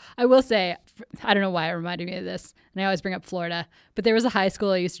 No. I will say, I don't know why it reminded me of this, and I always bring up Florida, but there was a high school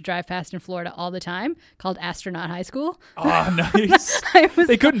I used to drive past in Florida all the time called Astronaut High School. Oh, nice.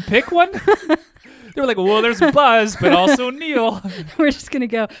 They couldn't pick one? They were like, well, there's Buzz, but also Neil. We're just going to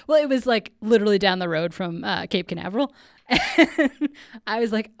go. Well, it was like literally down the road from Cape Canaveral. And I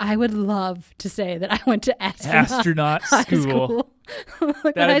was like, I would love to say that I went to Astronaut School.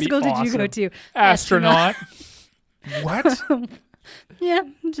 Like, what high school did you go to? Astronaut. What? Yeah.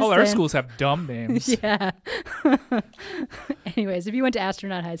 All our schools have dumb names. Yeah. Anyways, if you went to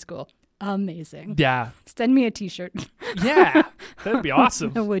Astronaut High School, amazing. Yeah. Send me a t-shirt. Yeah. That'd be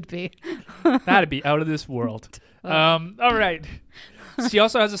awesome. It would be. That'd be out of this world. All right. She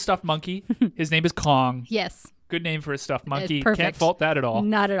also has a stuffed monkey. His name is Kong. Yes. Good name for a stuffed monkey. Perfect. Can't fault that at all.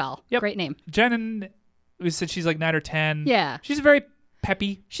 Not at all. Yep. Great name. Jen, we said she's like 9 or 10. Yeah. She's very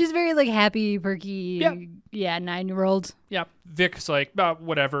peppy. She's very like happy, perky. Yep. Yeah, 9-year-old. Yeah. Vic's like,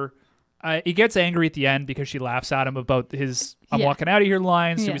 whatever. He gets angry at the end because she laughs at him about his I'm walking out of here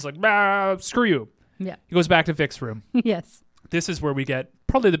line. So he's like, screw you. Yeah. He goes back to Vic's room. Yes. This is where we get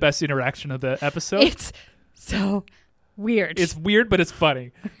probably the best interaction of the episode. It's so weird. It's weird, but it's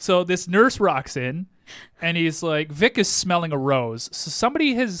funny. So this nurse rocks in, and he's like, Vic is smelling a rose. So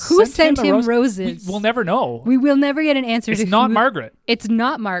somebody has sent him rose? roses? We'll never know. We will never get an answer to It's not Margaret. It's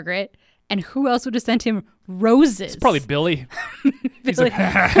not Margaret. And who else would have sent him roses? It's probably Billy. He's like,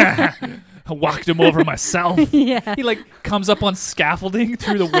 I walked him over myself. Yeah. He like comes up on scaffolding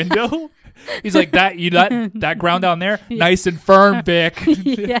through the window. He's like, that ground down there, nice and firm, Vic.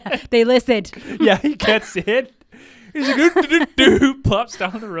 Yeah, they listened. Yeah, he gets it. He's like, do plops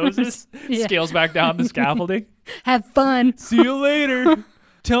down the roses, Yeah. scales back down the scaffolding. Have fun. See you later.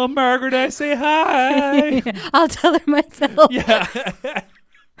 Tell Margaret I say hi. I'll tell her myself. Yeah.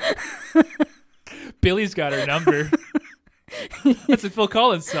 Billy's got her number. That's a Phil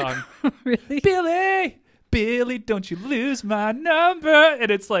Collins song. Really? Billy, don't you lose my number. And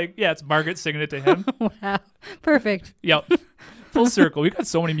it's like, yeah, it's Margaret singing it to him. Wow. Perfect. Yep. Full circle. We've got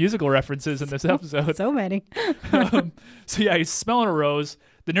so many musical references in this episode. So many. So yeah, he's smelling a rose.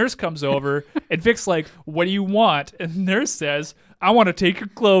 The nurse comes over and Vic's like, what do you want? And the nurse says, I want to take your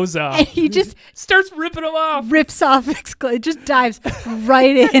clothes off. And he just starts ripping them off. rips off his clothes. Just dives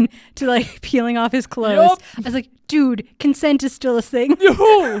right in to like peeling off his clothes. Yup. I was like, dude, consent is still a thing.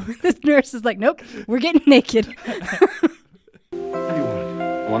 No. This nurse is like, nope, we're getting naked. What do you want?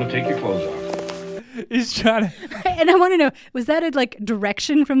 I want to take your clothes off. He's trying to. And I want to know, was that a like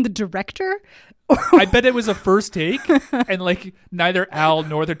direction from the director? I bet it was a first take, and like neither Al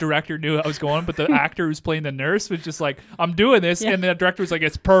nor the director knew I was going, but the actor who's playing the nurse was just like, I'm doing this, Yeah. and the director was like,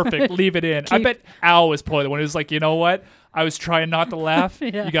 it's perfect, leave it in. I Keep- bet Al was probably the one who was like, you know what? I was trying not to laugh.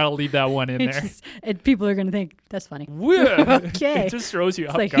 Yeah. You got to leave that one in there. And people are going to think, that's funny. Yeah. Okay. It just throws you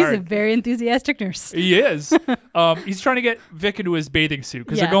It's off like, guard. he's a very enthusiastic nurse. He is. He's trying to get Vic into his bathing suit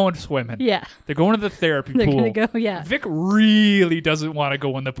because Yeah. they're going swimming. Yeah. They're going to the therapy They're pool. going to go, yeah. Vic really doesn't want to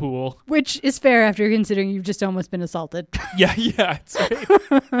go in the pool. Which is fair after considering you've just almost been assaulted. Yeah, it's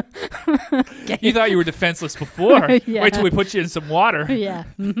right. You thought you were defenseless before. Yeah. Wait till we put you in some water. Yeah.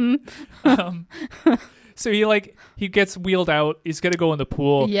 So he gets wheeled out. He's gonna go in the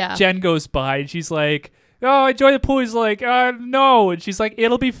pool. Yeah. Jen goes by and she's like, "Oh, enjoy the pool." He's like, "No," and she's like,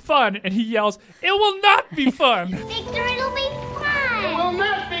 "It'll be fun." And he yells, "It will not be fun." Victor, it'll be fun. It will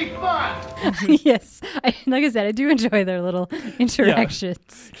not be fun. Yes. Like I said, I do enjoy their little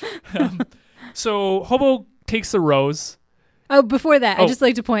interactions. So Hobo takes the rose. Oh, before that, Oh, I just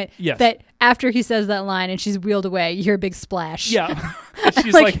like to point yes. that after he says that line and she's wheeled away, you hear a big splash. Yeah, and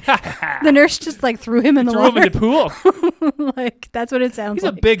she's Like, like, "Ha, ha, ha." The nurse just like threw him in the Threw him water. in the pool. Like that's what it sounds He's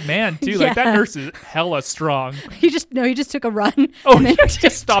a like. big man too. Like that Yeah. nurse is hella strong. He just took a run. Oh, and he then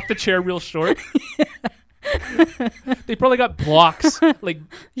just stopped the chair real short. They probably got blocks like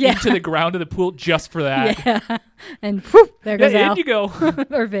Yeah. into the ground of the pool just for that. yeah, and whoop, there goes Yeah, Al in you go.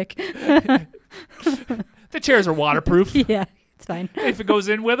 or Vic. The chairs are waterproof. Yeah, it's fine. If it goes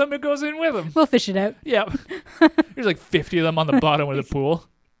in with them, it goes in with them. We'll fish it out. Yeah. There's like 50 of them on the bottom of the pool.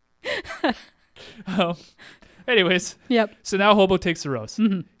 Anyways, Yep. so now Hobo takes the rose.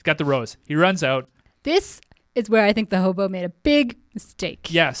 Mm-hmm. He's got the rose. He runs out. This is where I think the hobo made a big mistake.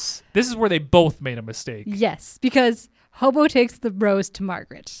 Yes. This is where they both made a mistake. Yes, because Hobo takes the rose to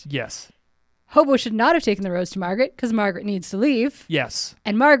Margaret. Yes. Hobo should not have taken the rose to Margaret because Margaret needs to leave. Yes.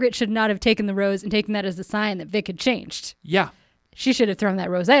 And Margaret should not have taken the rose and taken that as a sign that Vic had changed. Yeah. She should have thrown that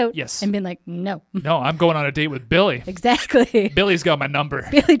rose out Yes. and been like, no. No, I'm going on a date with Billy. Exactly. Billy's got my number.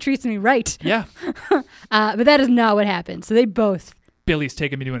 Billy treats me right. Yeah. But that is not what happened. So they both. Billy's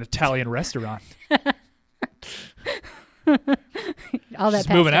taking me to an Italian restaurant. All that She's passed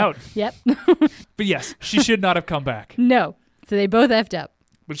moving out. Yep. But yes, she should not have come back. No. So they both effed up.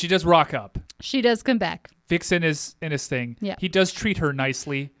 But she does rock up. She does come back. Vic's in his thing. Yeah. He does treat her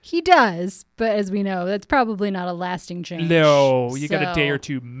nicely. He does, but as we know, that's probably not a lasting change. No, you got a day So, or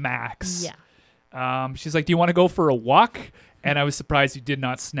two max. Yeah. She's like, "Do you want to go for a walk?" And I was surprised you did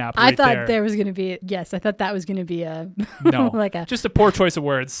not snap. I Right thought there was going to be, yes, I thought that was going to be a, No, like a, just a poor choice of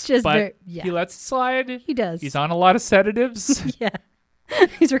words. Just but very- yeah. he lets it slide. he does. He's on a lot of sedatives. Yeah.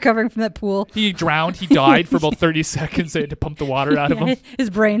 He's recovering from that pool. He drowned. He died for about 30 seconds. They had to pump the water out of Yeah, him. his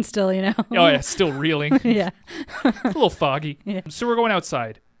brain's still, you know. Oh yeah, still reeling. Yeah. It's a little foggy. Yeah. So we're going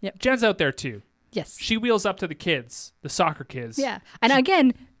outside. Yep. Jen's out there too. Yes. She wheels up to the kids, the soccer kids. Yeah. And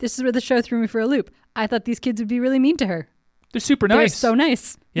again, this is where the show threw me for a loop. I thought these kids would be really mean to her. They're super They're nice. so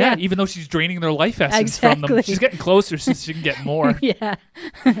nice. Yeah, even though she's draining their life essence from them. Exactly. She's getting closer so she can get more. Yeah.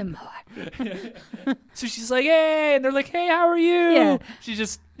 So she's like, "Hey," and they're like, "Hey, how are you?" Yeah.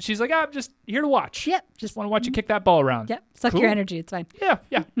 She's like, "I'm just here to watch. Yep. Just want to watch you kick that ball around." Yep. Suck Cool. your energy. It's fine. Yeah.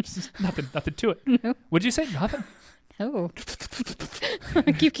 nothing to it. No. What'd you say? Nothing. Oh.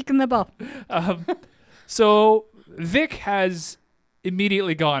 Keep kicking the ball. So Vic has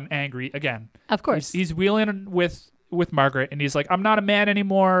immediately gone angry again. Of course. He's wheeling with Margaret, and he's like, "I'm not a man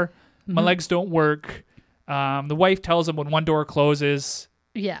anymore. Mm-hmm. My legs don't work." The wife tells him when one door closes,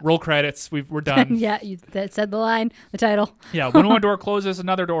 Yeah. roll credits. We're done. Yeah. That said the line, the title. Yeah, when one door closes,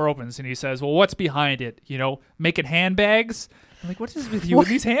 another door opens, and he says, "Well, what's behind it? You know, making handbags." I'm like, what is with you with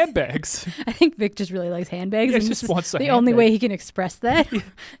these handbags? I think Vic just really likes handbags. Yeah, and just this wants is a the only handbag. way he can express that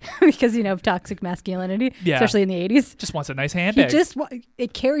because, of toxic masculinity, Yeah. especially in the 80s. Just wants a nice He handbag.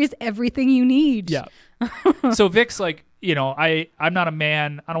 it carries everything you need. Yeah. So Vic's like, I'm not a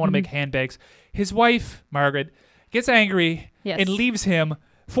man. I don't want to make handbags. His wife, Margaret, gets angry Yes. and leaves him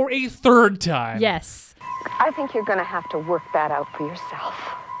for a third time. Yes. I think you're going to have to work that out for yourself.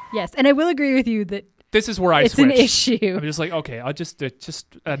 Yes. And I will agree with you that This is where I it's switch. an issue. I'm just like, okay, I'll just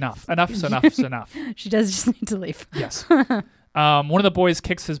enough. Enough's enough. She does just need to leave. Yes. One of the boys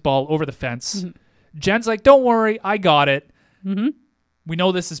kicks his ball over the fence. Jen's like, don't worry, I got it. Mm-hmm. We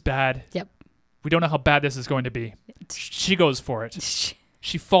know this is bad. Yep. We don't know how bad this is going to be. She goes for it.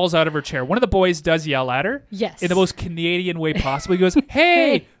 She falls out of her chair. One of the boys does yell at her. Yes. In the most Canadian way possible. He goes,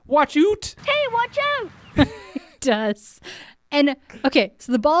 hey, watch out. Hey, watch out! Does. And okay,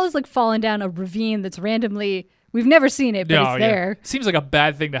 so the ball is like falling down a ravine that's randomly, we've never seen it, but it's there. Seems like a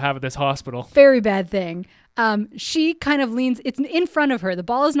bad thing to have at this hospital. Very bad thing. She kind of leans, it's in front of her. The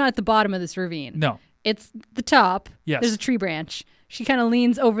ball is not at the bottom of this ravine. No. It's the top. Yes. There's a tree branch. She kind of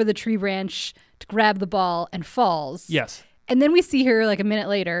leans over the tree branch to grab the ball and falls. Yes. And then we see her like a minute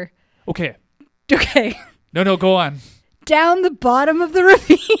later. Okay. Okay. No, go on. Down the bottom of the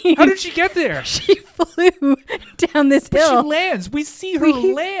ravine. How did she get there? She flew down this But hill. she lands. We see her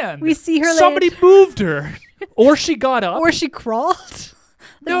We- land. we see her Somebody land. moved her. Or she got up. Or she crawled.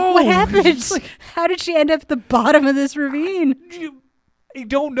 No. What happened? How did she end up at the bottom of this ravine? I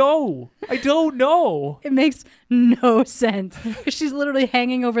don't know. It makes no sense. She's literally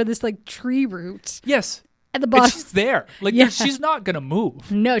hanging over this like tree root Yes. at the And bottom. she's there. Like Yeah. she's not gonna move.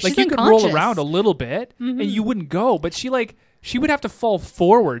 No, like she's you could roll unconscious. around a little bit and you wouldn't go, but she would have to fall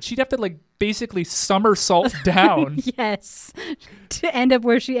forward. She'd have to like basically somersault down. Yes, to end up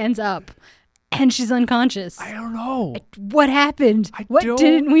where she ends up, and she's unconscious. I don't know. What happened? What don't-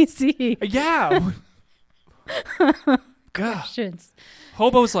 didn't we see? Yeah. God. Questions.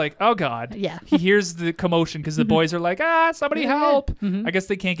 Hobo's like, oh God. Yeah. He hears the commotion because the boys are like, somebody help. I guess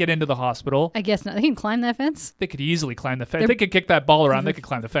they can't get into the hospital. I guess not. They can climb that fence. They could easily climb the fence. They could kick that ball around. They could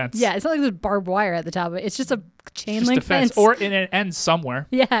climb the fence. Yeah, it's not like there's barbed wire at the top of it. It's just a chain Just link a fence. fence. Or it ends somewhere.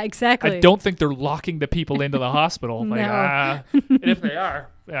 yeah, exactly. I don't think they're locking the people into the hospital. Like, No. and if they are,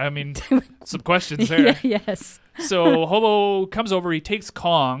 I mean, some questions there. Yeah, yes. So Hobo comes over. He takes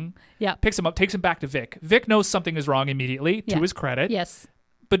Kong, Yeah. picks him up, takes him back to Vic. Vic knows something is wrong immediately, to Yeah. his credit. Yes.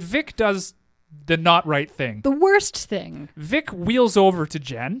 But Vic does the not right thing. The worst thing. Vic wheels over to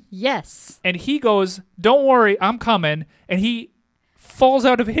Jen, Yes. and he goes, "Don't worry, I'm coming." And he falls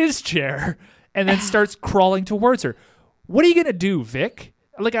out of his chair and then starts crawling towards her. What are you gonna do, Vic?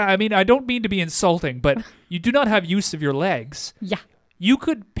 Like, I mean, I don't mean to be insulting, but you do not have use of your legs. Yeah. You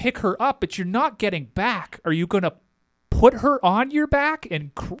could pick her up, but you're not getting back. Are you gonna put her on your back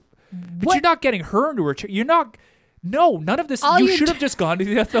and? But you're not getting her into her chair. You're not. No, none of this. All You you should do- have just gone to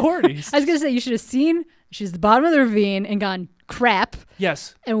the authorities. I was going to say, you should have seen she's at the bottom of the ravine and gone crap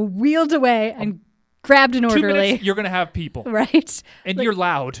Yes. and wheeled away and grabbed an 2 orderly. minutes, you're gonna have people, Right? and Like, you're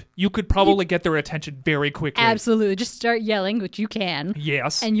loud. You could probably get their attention very quickly. absolutely. Just start yelling, which you can,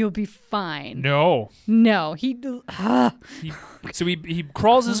 Yes. and you'll be fine. No. No, So he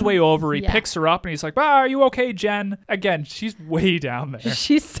crawls his way over. He Yeah. picks her up, and he's like, "Are you okay, Jen?" Again, she's way down there.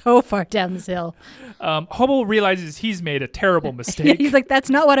 she's so far down this hill. Hobo realizes he's made a terrible mistake. He's like, that's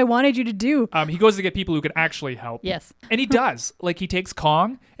not what I wanted you to do. He goes to get people who can actually help. Yes. And he does. Like, he takes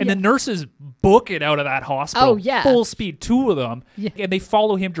Kong, and the nurses book it out of that hospital. Oh, yeah. Full speed, 2 of them. Yeah. And they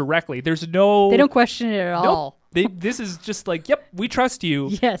follow him directly. There's no... They don't question it at all. This is just like, yep, we trust you.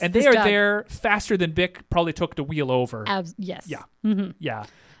 Yes, and this they are dog. there faster than Vic probably took to wheel over. Yes. Yeah. Mm-hmm. Yeah.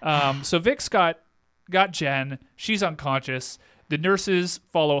 So Vic's got Jen. She's unconscious. The nurses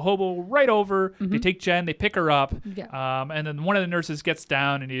follow Hobo right over. They take Jen. They pick her up. Mm-hmm. Yeah. And then one of the nurses gets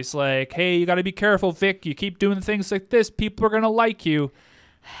down and he's like, "Hey, you got to be careful, Vic. You keep doing things like this, people are going to like you."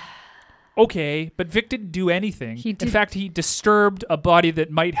 Okay, but Vic didn't do anything. He In did- fact, he disturbed a body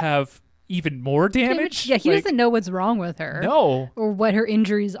that might have even more damage. Yeah, he Like, doesn't know what's wrong with her. No. Or what her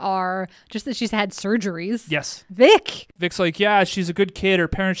injuries are. Just that she's had surgeries. Yes. Vic. Vic's like, "Yeah, she's a good kid. Her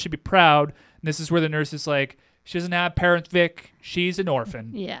parents should be proud." And this is where the nurse is like, "She doesn't have parents, Vic. She's an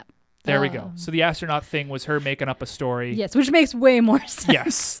orphan." Yeah. There we go. So the astronaut thing was her making up a story. Yes, which makes way more sense.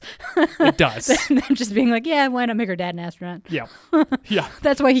 Yes, it does. Than them just being like, yeah, why not make her dad an astronaut? Yeah. Yeah.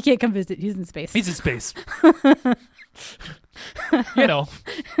 That's why he can't come visit. He's in space. He's in space.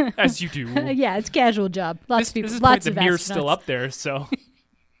 As you do. Yeah, it's a casual job. Lots of people. This is Lots the of mirror's astronauts. still up there, so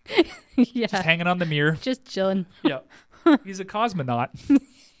Yeah, just hanging on the mirror. just chilling. Yeah. He's a cosmonaut.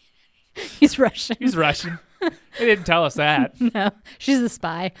 He's Russian. He's Russian. They didn't tell us that. No, she's a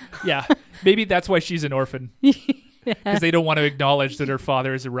spy. Yeah. Maybe that's why she's an orphan. Because they don't want to acknowledge that her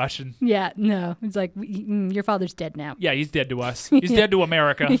father is a Russian. Yeah, no. It's like, your father's dead now. Yeah, he's dead to us. He's dead to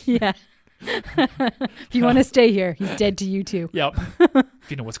America. Yeah. If you want to stay here, he's dead to you too. Yep.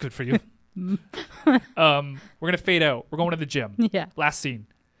 If you know what's good for you. We're going to fade out. We're going to the gym. Yeah. Last scene.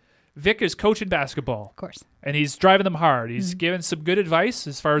 Vic is coaching basketball. Of course. And he's driving them hard. He's giving some good advice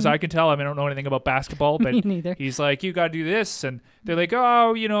as far as I can tell. I mean, I don't know anything about basketball, but Me neither. he's like, you got to do this. And they're like,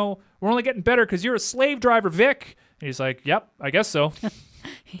 oh, we're only getting better because you're a slave driver, Vic. And he's like, yep, I guess so.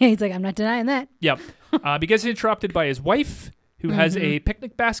 Yeah, he's like, I'm not denying that. Yep. He gets interrupted by his wife, who has a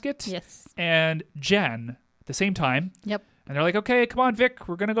picnic basket. Yes. And Jen at the same time. Yep. And they're like, okay, come on, Vic.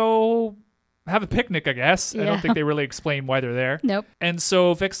 We're going to go have a picnic, I guess. I Yeah. don't think they really explain why they're there. Nope. And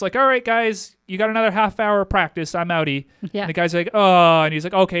so Vic's like, all right, guys, you got another half hour of practice. I'm outie. Yeah. And the guy's like, oh, and he's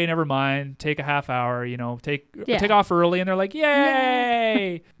like, okay, never mind. Take a half hour, take off early. And they're like,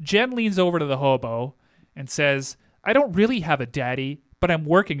 yay. Jen leans over to the hobo and says, I don't really have a daddy, but I'm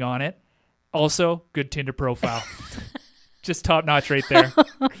working on it. Also, good Tinder profile. Just top notch right there.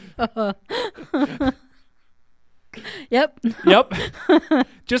 Yep. Yep.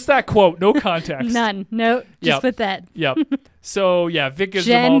 Just that quote, no context. None. No. Just Yep. put that. Yep. So, yeah, Vic gives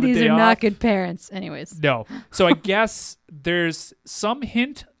them all Jen, the these day are off. not good parents. Anyways. No. So I guess there's some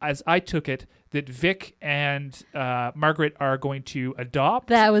hint, as I took it, that Vic and Margaret are going to adopt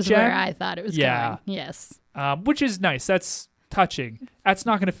That was Jen, where I thought it was Yeah. going. Yes. which is nice. That's touching. That's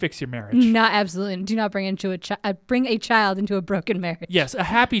not going to fix your marriage. Not absolutely. Do not bring bring a child into a broken marriage. Yes, a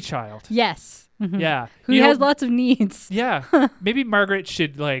happy child. Yes. Mhm. Yeah. Who has lots of needs. Yeah. Maybe Margaret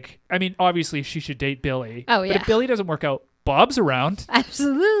should obviously she should date Billy. Oh, But yeah. if Billy doesn't work out, Bob's around.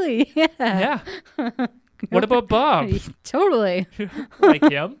 Absolutely. Yeah. Yeah. What about Bob? Totally. Like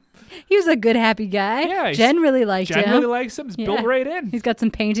him? He was a good, happy guy. Yeah, Jen really liked him. Jen really likes him. He's Yeah. built right in. He's got some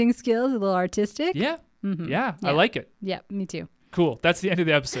painting skills, a little artistic. Yeah. Mhm. Yeah. I Yeah. like it. Yeah, me too. Cool. That's the end of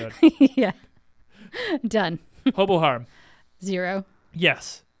the episode. Yeah. Done. Hobo harm. 0.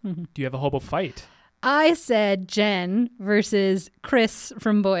 Yes. Mm-hmm. Do you have a hobo fight? I said Jen versus Chris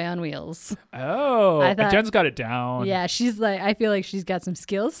from Boy on Wheels. Oh, I thought- Jen's got it down. Yeah, I feel like she's got some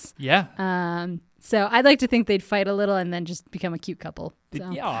skills. Yeah. So I'd like to think they'd fight a little and then just become a cute couple. So.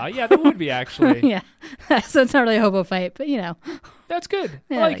 Yeah, that would be actually. Yeah. So it's not really a hobo fight, but That's good.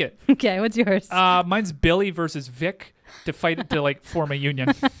 Yeah, I like it. Okay, what's yours? Mine's Billy versus Vic to fight to form a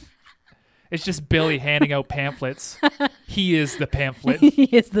union. It's just Billy handing out pamphlets. He is the pamphlet. He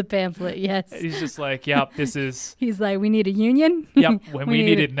is the pamphlet, yes. He's just like, yep, this is. He's like, we need a union. Yep, when we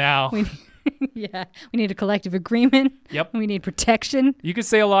need it now. Yeah, we need a collective agreement. Yep. We need protection. You could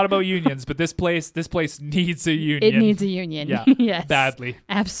say a lot about unions, but this place needs a union. It needs a union. Yeah, Yes. badly.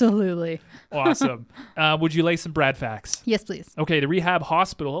 Absolutely. Awesome. Would you like some Brad facts? Yes, please. Okay, the rehab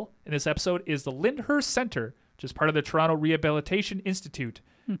hospital in this episode is the Lyndhurst Center, which is part of the Toronto Rehabilitation Institute,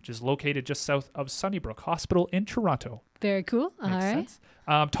 which is located just south of Sunnybrook Hospital in Toronto. Very cool. All Makes right. sense.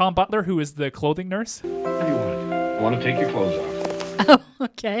 Tom Butler, who is the clothing nurse, What do you want? I want to take your clothes off. Oh,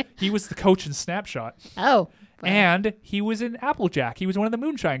 okay. he was the coach in Snapshot. Oh. And he was in Applejack. He was one of the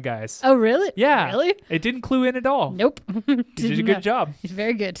Moonshine guys. Oh, really? Yeah. Really? It didn't clue in at all. Nope. He did a good job. He's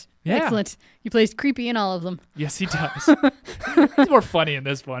very good. Yeah. Excellent. He plays creepy in all of them. Yes, he does. He's more funny in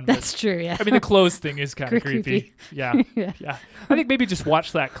this one. But, That's true, yeah. I mean, the clothes thing is kind of Creepy. creepy. Yeah. Yeah. Yeah. I think maybe just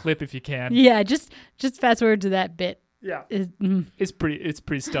watch that clip if you can. Yeah, just fast forward to that bit. Yeah. Mm. It's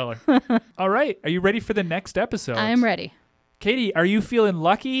pretty stellar. All right. Are you ready for the next episode? I'm ready. Katie, are you feeling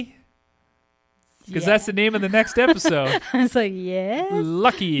lucky? Because Yeah. that's the name of the next episode. I was like, yes.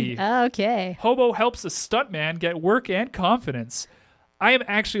 Lucky. Okay. Hobo helps a stuntman get work and confidence. I am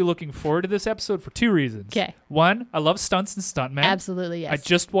actually looking forward to this episode for 2 reasons. Okay. One, I love stunts and stuntmen. Absolutely, yes. I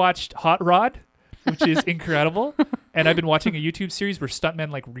just watched Hot Rod, which is incredible. And I've been watching a YouTube series where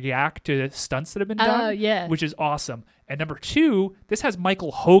stuntmen react to stunts that have been done. Oh, yeah. Which is awesome. And number 2, this has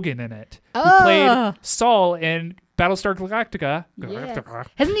Michael Hogan in it, who Oh. played Saul in Battlestar Galactica. Yes.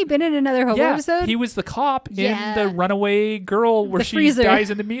 Hasn't he been in another Hobo Yeah, episode? he was the cop Yeah. in the runaway girl where The she freezer. dies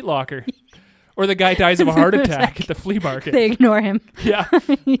in the meat locker. Or the guy dies of a heart attack at the flea market. They ignore him. Yeah.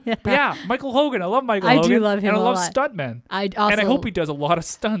 Yeah. But yeah, Michael Hogan. I love Michael I Hogan. do love him And I a love lot. stuntmen. I also, And I hope he does a lot of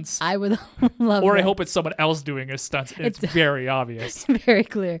stunts. I would love Or I that. hope it's someone else doing his stunts. And it's very obvious. Very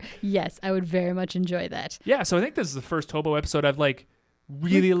clear. Yes, I would very much enjoy that. Yeah, so I think this is the first Hobo episode I've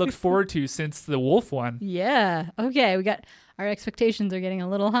really looked forward to since the Wolf one. Yeah. Okay, our expectations are getting a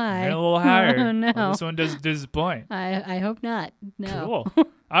little high. And a little higher. Oh, no. Well, this one does disappoint. I hope not. No. Cool.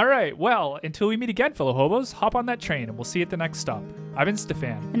 All right. Well, until we meet again, fellow hobos, hop on that train and we'll see you at the next stop. I've been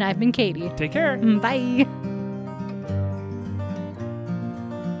Stefan. And I've been Katie. Take care. Bye.